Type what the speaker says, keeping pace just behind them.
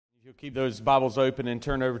You'll keep those Bibles open and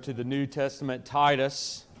turn over to the New Testament,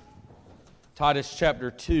 Titus chapter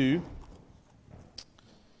 2.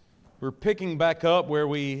 We're picking back up where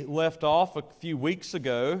we left off a few weeks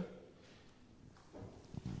ago,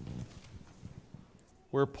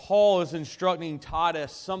 where Paul is instructing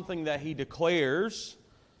Titus something that he declares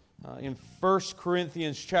in 1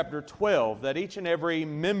 Corinthians chapter 12, that each and every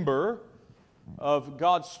member of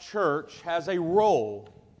God's church has a role.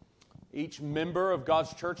 Each member of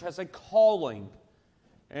God's church has a calling.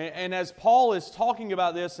 And as Paul is talking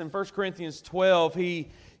about this in 1 Corinthians 12,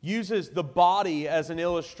 he uses the body as an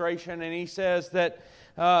illustration, and he says that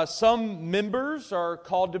some members are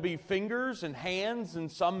called to be fingers and hands,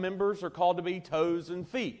 and some members are called to be toes and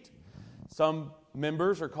feet. Some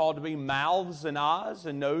members are called to be mouths and eyes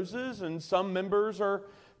and noses, and some members are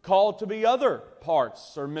called to be other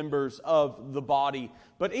parts or members of the body.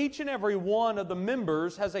 But each and every one of the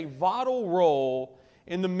members has a vital role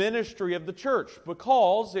in the ministry of the church,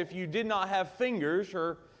 because if you did not have fingers,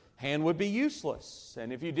 your hand would be useless.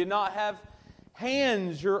 And if you did not have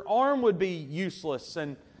hands, your arm would be useless.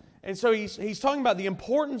 And so he's talking about the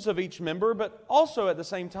importance of each member, but also at the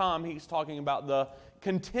same time he's talking about the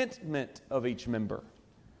contentment of each member.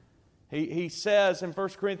 He says in 1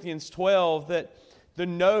 Corinthians 12 that the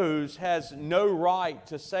nose has no right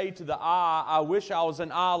to say to the eye, I wish I was an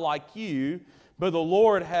eye like you, but the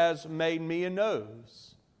Lord has made me a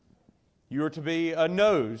nose. You are to be a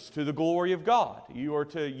nose to the glory of God. You are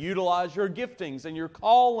to utilize your giftings and your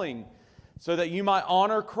calling so that you might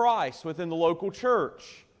honor Christ within the local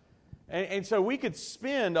church. And so we could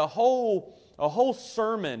spend a whole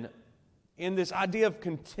sermon in this idea of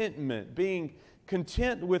contentment, being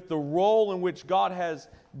content with the role in which God has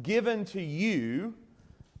given to you.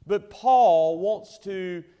 But Paul wants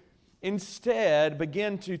to instead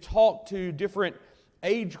begin to talk to different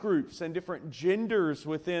age groups and different genders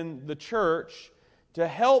within the church to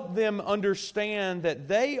help them understand that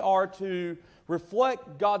they are to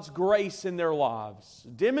reflect God's grace in their lives,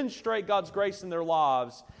 demonstrate God's grace in their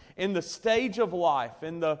lives in the stage of life,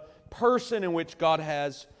 in the person in which God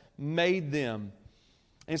has made them.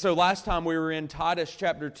 And so last time we were in Titus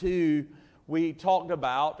chapter 2, we talked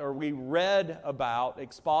about, or we read about,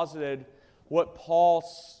 exposited what Paul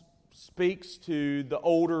speaks to the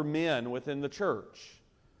older men within the church.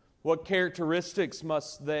 What characteristics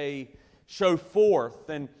must they show forth?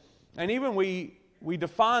 And even we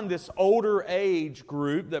define this older age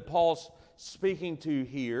group that Paul's speaking to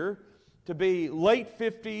here to be late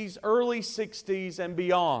 50s, early 60s, and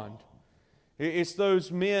beyond. It's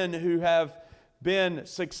those men who have been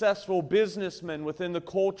successful businessmen within the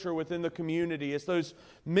culture, within the community. It's those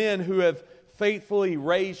men who have faithfully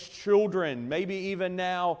raised children, maybe even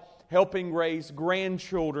now helping raise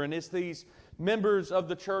grandchildren. It's these members of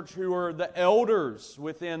the church who are the elders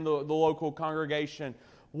within the local congregation.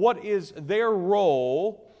 What is their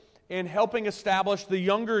role in helping establish the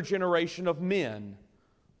younger generation of men?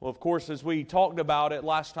 Well, of course, as we talked about it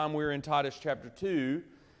last time we were in Titus chapter 2,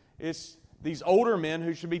 it's these older men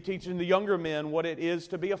who should be teaching the younger men what it is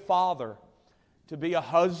to be a father, to be a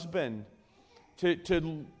husband,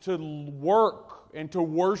 to work and to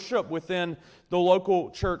worship within the local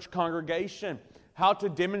church congregation, how to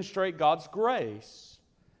demonstrate God's grace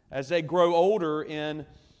as they grow older in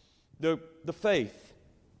the faith.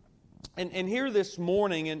 And here this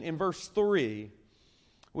morning in verse 3,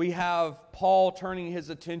 we have Paul turning his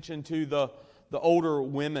attention to the older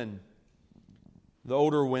women. The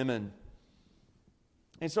older women.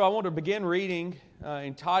 And so I want to begin reading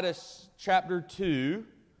in Titus chapter 2,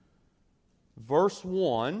 verse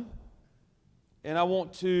 1. And I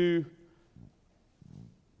want to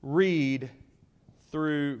read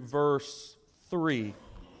through verse 3.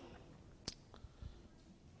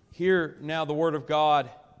 Hear now the word of God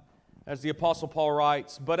as the Apostle Paul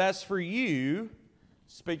writes, But as for you,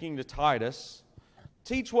 speaking to Titus,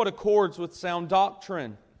 teach what accords with sound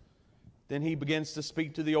doctrine. Then he begins to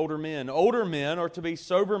speak to the older men. Older men are to be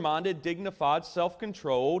sober-minded, dignified,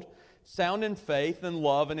 self-controlled, sound in faith and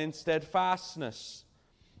love and in steadfastness.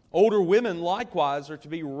 Older women likewise are to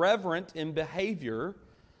be reverent in behavior,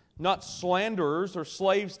 not slanderers or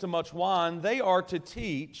slaves to much wine. They are to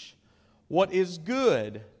teach what is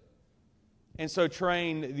good, and so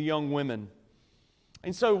train the young women.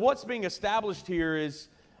 And so what's being established here is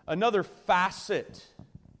another facet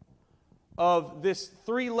of this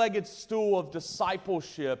three-legged stool of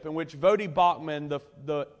discipleship in which Voddie Baucham,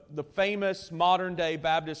 the famous modern-day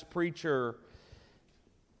Baptist preacher,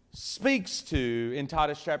 speaks to in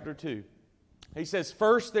Titus chapter 2. He says,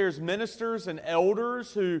 first there's ministers and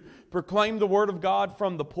elders who proclaim the Word of God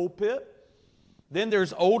from the pulpit. Then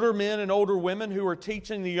there's older men and older women who are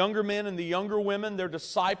teaching the younger men and the younger women. They're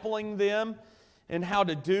discipling them in how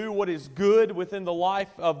to do what is good within the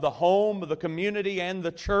life of the home, of the community, and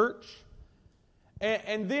the church.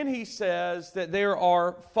 And then he says that there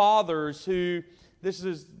are fathers who, this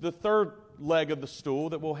is the third leg of the stool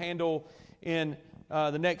that we'll handle in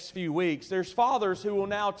the next few weeks. There's fathers who will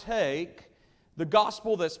now take the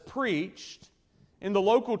gospel that's preached in the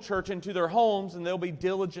local church into their homes, and they'll be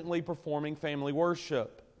diligently performing family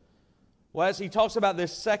worship. Well, as he talks about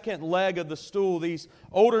this second leg of the stool, these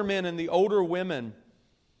older men and the older women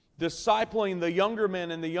discipling the younger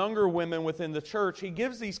men and the younger women within the church, he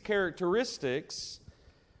gives these characteristics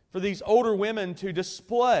for these older women to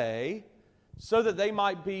display so that they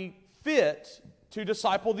might be fit to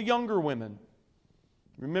disciple the younger women.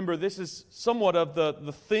 Remember, this is somewhat of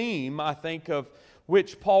the theme, I think, of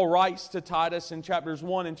which Paul writes to Titus in chapters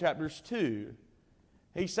 1 and chapters 2.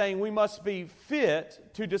 He's saying we must be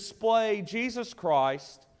fit to display Jesus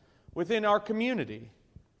Christ within our community,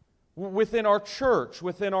 within our church,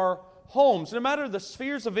 within our homes. No matter the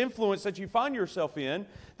spheres of influence that you find yourself in,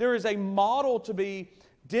 there is a model to be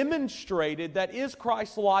demonstrated that is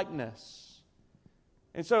Christ-likeness.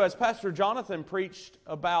 And so as Pastor Jonathan preached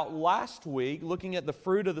about last week, looking at the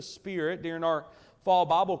fruit of the Spirit during our Fall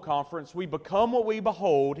Bible Conference, we become what we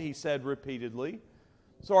behold, he said repeatedly.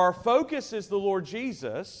 So our focus is the Lord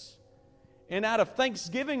Jesus, and out of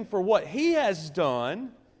thanksgiving for what He has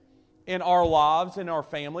done in our lives, in our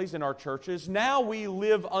families, in our churches, now we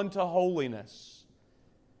live unto holiness.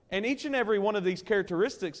 And each and every one of these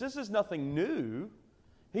characteristics, this is nothing new.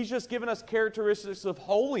 He's just given us characteristics of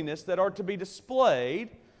holiness that are to be displayed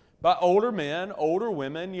by older men, older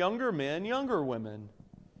women, younger men, younger women.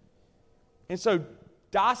 And so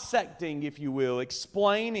dissecting, if you will,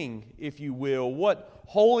 explaining, if you will, what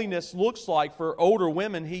holiness looks like for older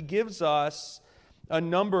women, he gives us a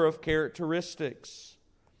number of characteristics,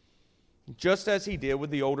 just as he did with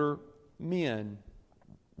the older men.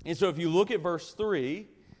 And so if you look at verse 3,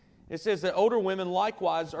 it says that older women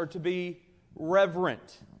likewise are to be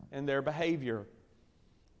reverent in their behavior.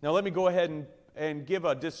 Now let me go ahead and give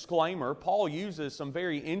a disclaimer. Paul uses some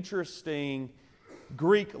very interesting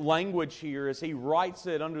Greek language here as he writes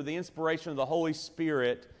it under the inspiration of the Holy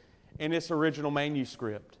Spirit in its original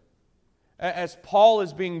manuscript. As Paul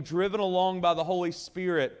is being driven along by the Holy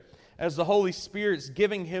Spirit, as the Holy Spirit's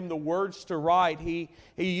giving him the words to write, he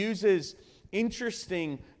uses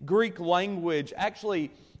interesting Greek language,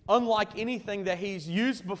 actually unlike anything that he's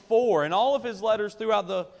used before. In all of his letters throughout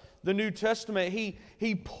the New Testament,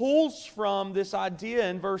 he pulls from this idea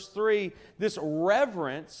in verse 3, this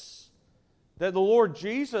reverence that the Lord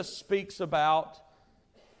Jesus speaks about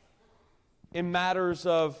in matters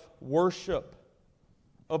of worship,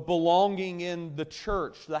 of belonging in the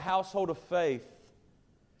church, the household of faith.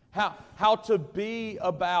 How to be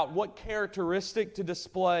about, what characteristic to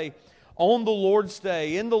display on the Lord's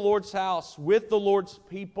day, in the Lord's house, with the Lord's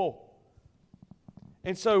people.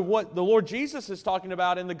 And so what the Lord Jesus is talking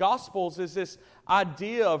about in the Gospels is this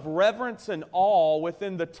idea of reverence and awe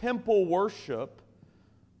within the temple worship.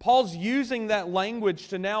 Paul's using that language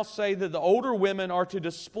to now say that the older women are to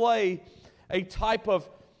display a type of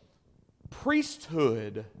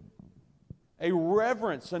priesthood, a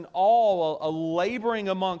reverence, an awe, a laboring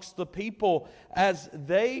amongst the people as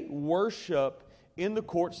they worship in the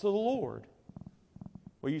courts of the Lord.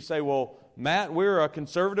 Well, you say, well, Matt, we're a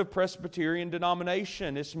conservative Presbyterian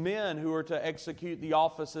denomination. It's men who are to execute the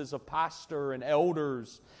offices of pastor and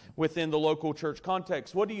elders within the local church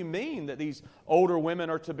context. What do you mean that these older women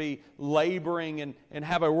are to be laboring and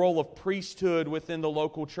have a role of priesthood within the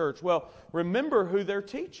local church? Well, remember who they're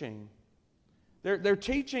teaching. They're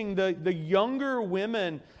teaching the younger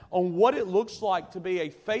women on what it looks like to be a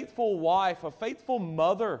faithful wife, a faithful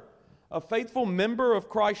mother, a faithful member of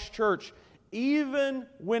Christ's church, even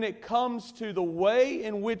when it comes to the way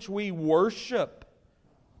in which we worship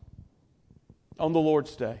on the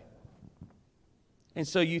Lord's Day. And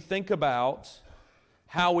so you think about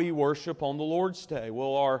how we worship on the Lord's Day.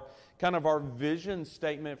 Well, our vision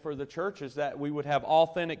statement for the church is that we would have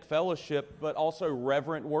authentic fellowship, but also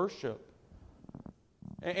reverent worship.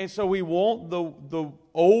 And so we want the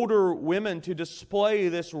older women to display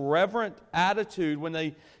this reverent attitude when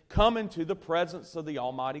they come into the presence of the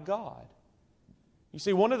Almighty God. You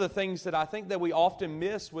see, one of the things that I think that we often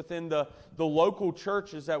miss within the local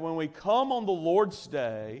church is that when we come on the Lord's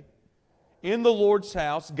Day, in the Lord's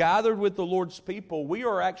house, gathered with the Lord's people, we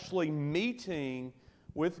are actually meeting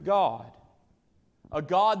with God. A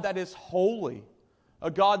God that is holy, a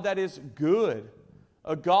God that is good,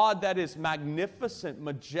 a God that is magnificent,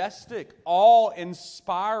 majestic,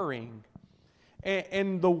 awe-inspiring.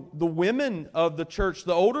 And the women of the church,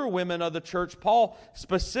 the older women of the church, Paul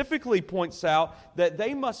specifically points out that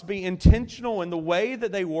they must be intentional in the way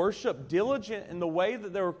that they worship, diligent in the way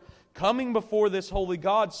that they're coming before this holy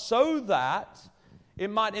God, so that it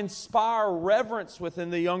might inspire reverence within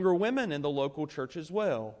the younger women in the local church as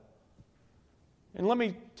well. And let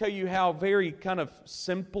me tell you how very kind of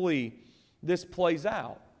simply this plays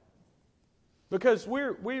out. Because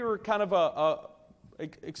we're kind of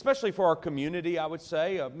especially for our community, I would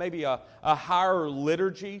say, maybe a higher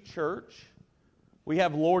liturgy church. We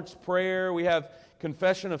have Lord's Prayer, we have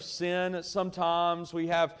confession of sin sometimes, we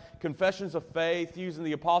have confessions of faith using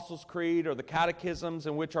the Apostles' Creed or the catechisms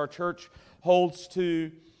in which our church holds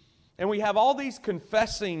to. And we have all these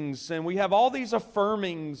confessings, and we have all these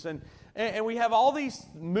affirmings, and we have all these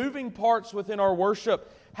moving parts within our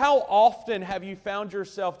worship. How often have you found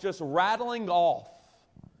yourself just rattling off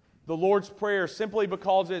the Lord's Prayer simply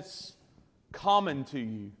because it's common to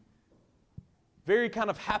you? Very kind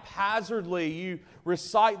of haphazardly, you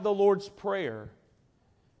recite the Lord's Prayer.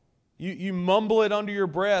 You mumble it under your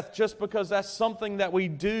breath just because that's something that we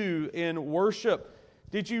do in worship.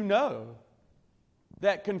 Did you know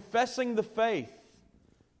that confessing the faith,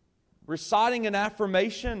 reciting an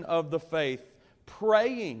affirmation of the faith,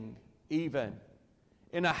 praying even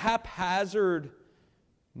in a haphazard,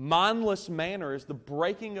 mindless manner is the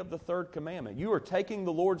breaking of the third commandment? You are taking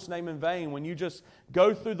the Lord's name in vain when you just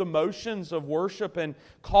go through the motions of worship and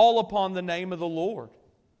call upon the name of the Lord.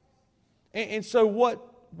 And so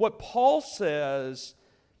what Paul says,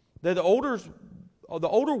 that the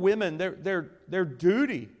older women, their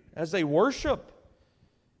duty as they worship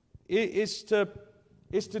is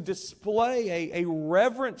to display a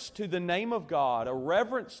reverence to the name of God, a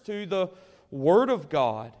reverence to the Word of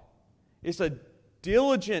God. It's a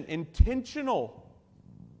diligent, intentional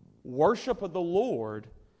worship of the Lord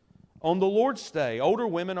on the Lord's Day. Older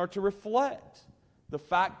women are to reflect the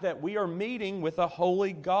fact that we are meeting with a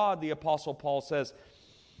holy God, the Apostle Paul says,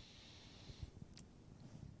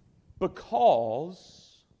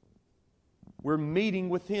 because we're meeting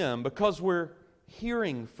with Him, because we're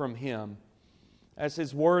hearing from Him as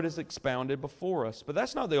His Word is expounded before us. But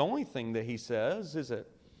that's not the only thing that he says, is it?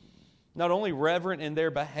 Not only reverent in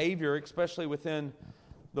their behavior, especially within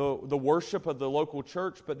the worship of the local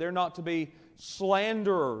church, but they're not to be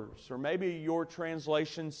slanderers, or maybe your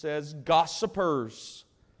translation says gossipers.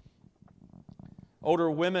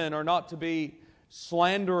 Older women are not to be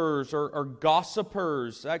slanderers or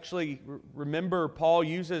gossipers. Actually, remember, Paul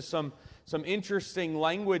uses some interesting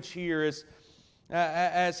language here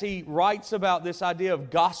as he writes about this idea of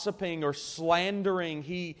gossiping or slandering.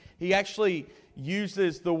 He actually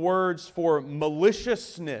uses the words for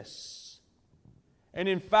maliciousness. And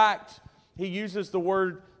in fact, he uses the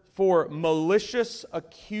word for malicious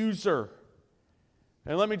accuser.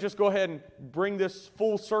 And let me just go ahead and bring this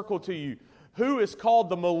full circle to you. Who is called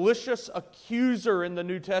the malicious accuser in the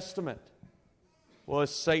New Testament? Well,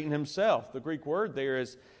 it's Satan himself. The Greek word there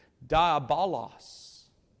is diabolos.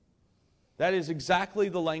 That is exactly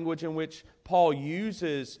the language in which Paul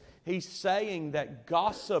uses. He's saying that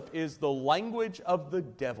gossip is the language of the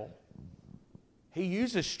devil. He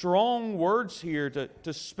uses strong words here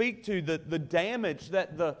to speak to the damage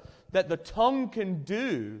that the tongue can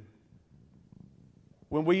do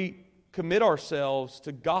when we commit ourselves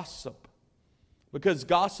to gossip. Because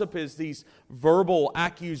gossip is these verbal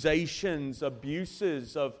accusations,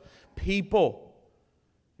 abuses of people.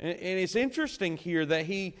 And it's interesting here that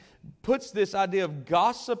he puts this idea of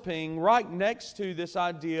gossiping right next to this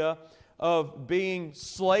idea of being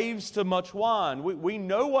slaves to much wine. We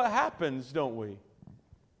know what happens, don't we?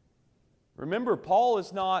 Remember, Paul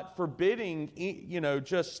is not forbidding,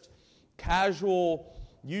 just casual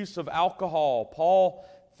use of alcohol. Paul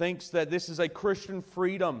thinks that this is a Christian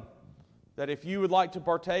freedom, that if you would like to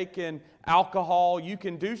partake in alcohol, you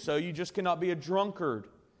can do so. You just cannot be a drunkard.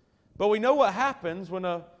 But we know what happens when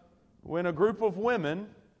a group of women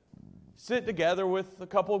sit together with a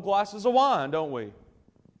couple of glasses of wine, don't we?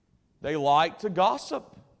 They like to gossip.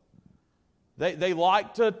 They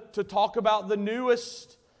like to talk about the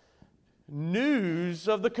newest news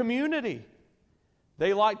of the community.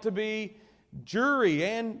 They like to be jury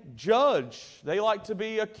and judge. They like to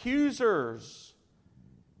be accusers.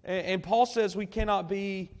 And Paul says we cannot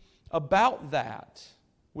be about that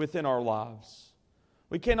within our lives.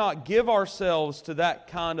 We cannot give ourselves to that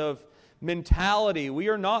kind of mentality. We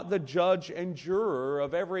are not the judge and juror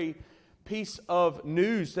of every piece of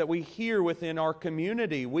news that we hear within our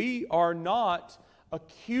community. We are not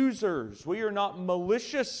accusers. We are not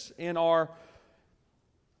malicious in our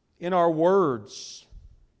words.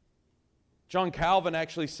 John Calvin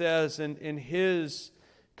actually says in his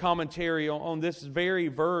commentary on this very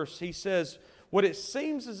verse, he says, what it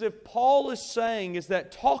seems as if Paul is saying is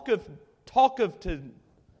that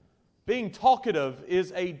being talkative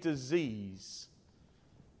is a disease.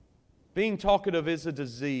 Being talkative is a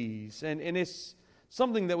disease, and it's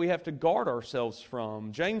something that we have to guard ourselves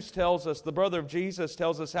from. James tells us, the brother of Jesus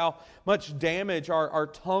tells us how much damage our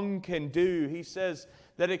tongue can do. He says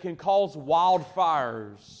that it can cause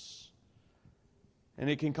wildfires and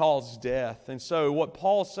it can cause death. And so what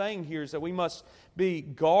Paul's saying here is that we must be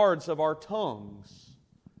guards of our tongues.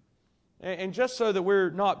 And just so that we're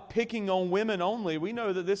not picking on women only, we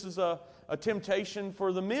know that this is a temptation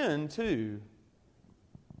for the men too.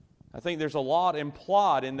 I think there's a lot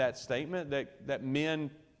implied in that statement that men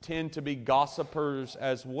tend to be gossipers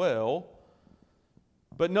as well.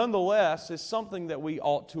 But nonetheless, it's something that we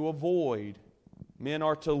ought to avoid. Men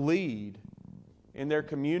are to lead in their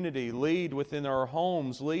community, lead within our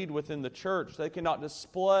homes, lead within the church. They cannot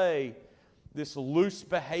display this loose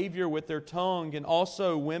behavior with their tongue. And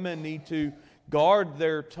also women need to guard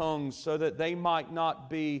their tongues so that they might not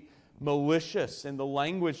be malicious in the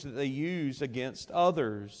language that they use against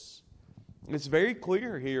others. It's very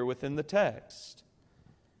clear here within the text.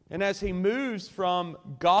 And as he moves from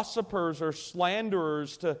gossipers or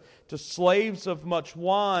slanderers to slaves of much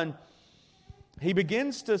wine, he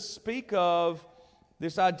begins to speak of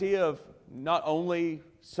this idea of not only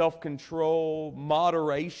self-control,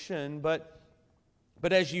 moderation, but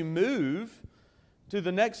as you move to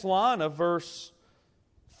the next line of verse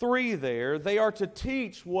 3 there, they are to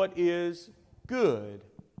teach what is good.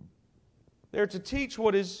 They're to teach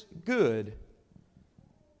what is good.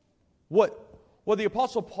 What the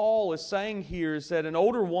Apostle Paul is saying here is that an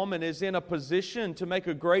older woman is in a position to make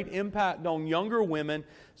a great impact on younger women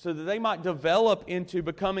so that they might develop into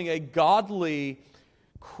becoming a godly,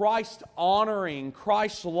 Christ-honoring,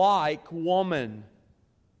 Christ-like woman.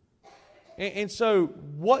 And so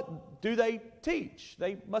what do they teach?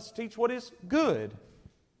 They must teach what is good.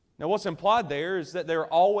 Now what's implied there is that they're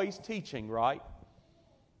always teaching, right?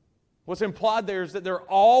 What's implied there is that they're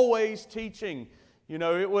always teaching. You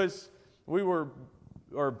know,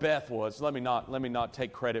 Beth was. Let me not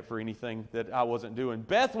take credit for anything that I wasn't doing.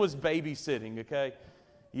 Beth was babysitting, okay?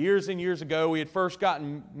 Years and years ago, we had first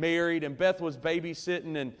gotten married, and Beth was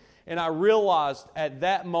babysitting, and I realized at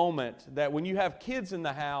that moment that when you have kids in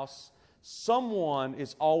the house, someone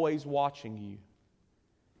is always watching you.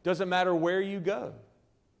 Doesn't matter where you go.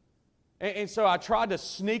 And so I tried to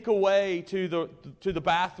sneak away to the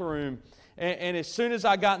bathroom. And as soon as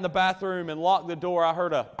I got in the bathroom and locked the door, I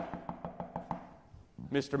heard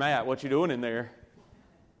Mr. Matt, what you doing in there?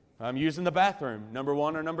 I'm using the bathroom, number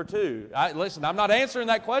 1 or number 2. Listen, I'm not answering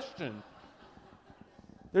that question.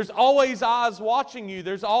 There's always eyes watching you.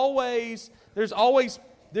 There's always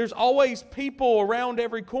people around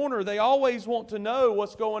every corner. They always want to know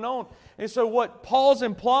what's going on. And so what Paul's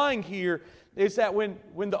implying here is that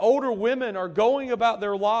when the older women are going about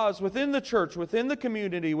their lives within the church, within the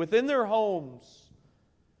community, within their homes,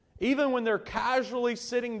 even when they're casually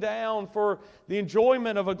sitting down for the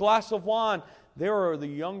enjoyment of a glass of wine, there are the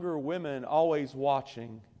younger women always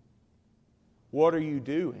watching. What are you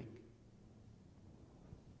doing?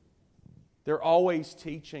 They're always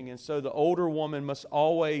teaching, and so the older woman must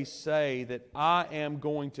always say that I am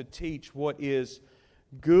going to teach what is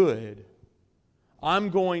good. I'm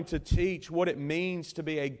going to teach what it means to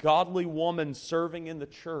be a godly woman serving in the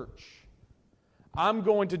church. I'm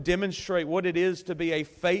going to demonstrate what it is to be a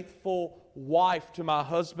faithful wife to my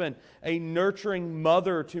husband, a nurturing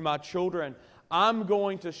mother to my children. I'm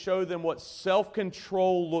going to show them what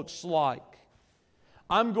self-control looks like.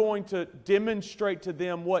 I'm going to demonstrate to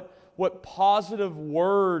them what positive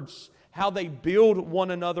words, how they build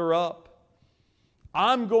one another up.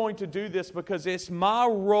 I'm going to do this because it's my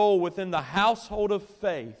role within the household of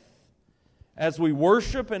faith as we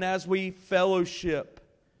worship and as we fellowship.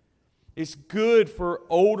 It's good for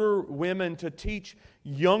older women to teach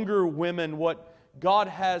younger women what God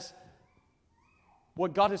has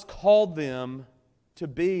called them to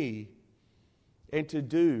be and to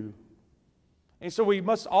do. And so we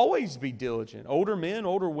must always be diligent. Older men,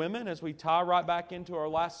 older women, as we tie right back into our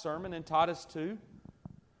last sermon in Titus 2.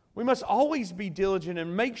 We must always be diligent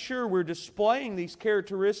and make sure we're displaying these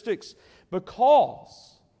characteristics because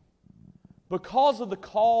of the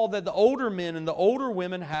call that the older men and the older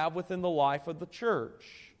women have within the life of the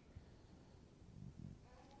church.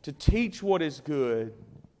 To teach what is good,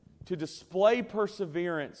 to display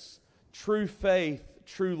perseverance, true faith,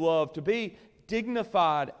 true love, to be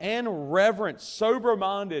dignified and reverent,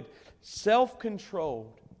 sober-minded,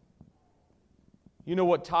 self-controlled. You know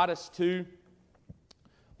what Titus 2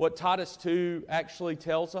 what Titus 2 actually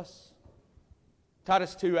tells us?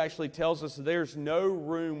 Titus 2 actually tells us that there's no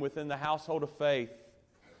room within the household of faith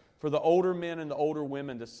for the older men and the older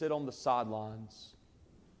women to sit on the sidelines.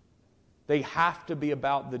 They have to be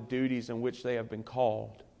about the duties in which they have been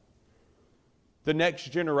called. The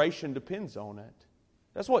next generation depends on it.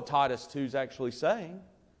 That's what Titus 2 is actually saying.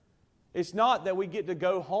 It's not that we get to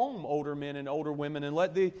go home, older men and older women, and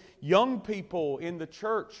let the young people in the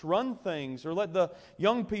church run things, or let the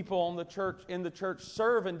young people in the church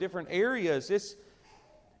serve in different areas. It's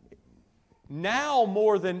now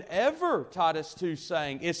more than ever, Titus 2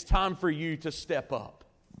 saying, it's time for you to step up.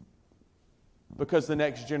 Because the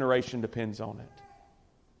next generation depends on it.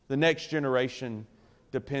 The next generation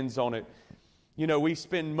depends on it. You know, we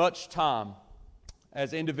spend much time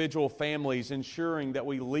as individual families ensuring that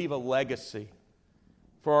we leave a legacy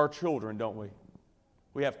for our children, don't we?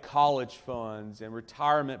 We have college funds and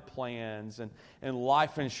retirement plans and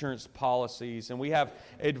life insurance policies, and we have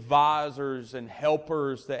advisors and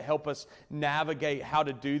helpers that help us navigate how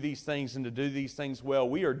to do these things and to do these things well.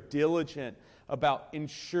 We are diligent about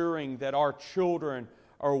ensuring that our children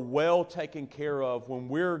are well taken care of when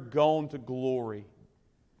we're gone to glory.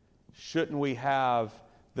 Shouldn't we have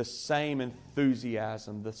the same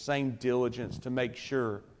enthusiasm, the same diligence to make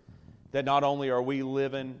sure that not only are we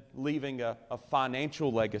leaving a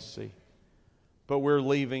financial legacy, but we're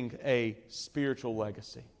leaving a spiritual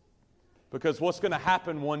legacy? Because what's going to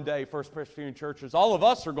happen one day, First Presbyterian Church, is all of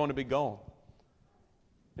us are going to be gone.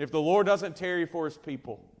 If the Lord doesn't tarry for His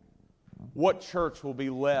people, what church will be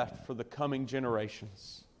left for the coming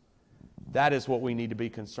generations? That is what we need to be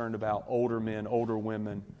concerned about, older men, older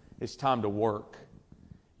women. It's time to work.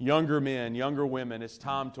 Younger men, younger women, it's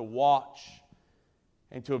time to watch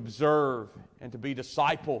and to observe and to be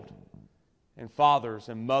discipled. And fathers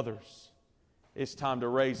and mothers, it's time to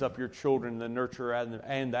raise up your children in the nurture and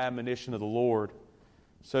the admonition of the Lord,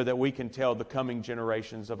 so that we can tell the coming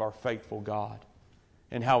generations of our faithful God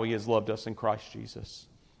and how He has loved us in Christ Jesus.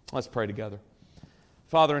 Let's pray together.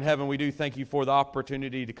 Father in heaven, we do thank You for the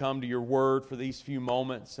opportunity to come to Your Word for these few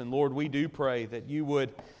moments. And Lord, we do pray that You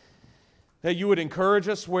would encourage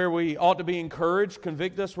us where we ought to be encouraged,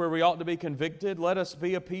 convict us where we ought to be convicted. Let us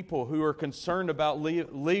be a people who are concerned about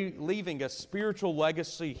leaving a spiritual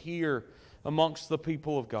legacy here amongst the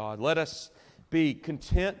people of God. Let us be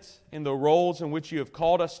content in the roles in which You have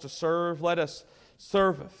called us to serve. Let us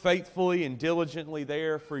serve faithfully and diligently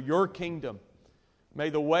there for Your kingdom. May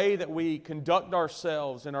the way that we conduct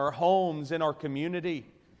ourselves in our homes, in our community,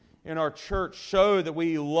 in our church, show that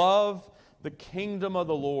we love the kingdom of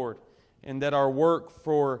the Lord, and that our work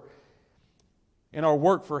for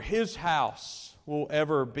His house will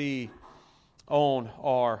ever be on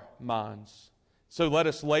our minds. So let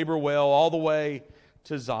us labor well all the way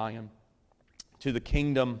to Zion, to the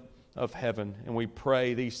kingdom of heaven. And we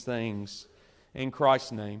pray these things in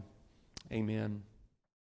Christ's name. Amen.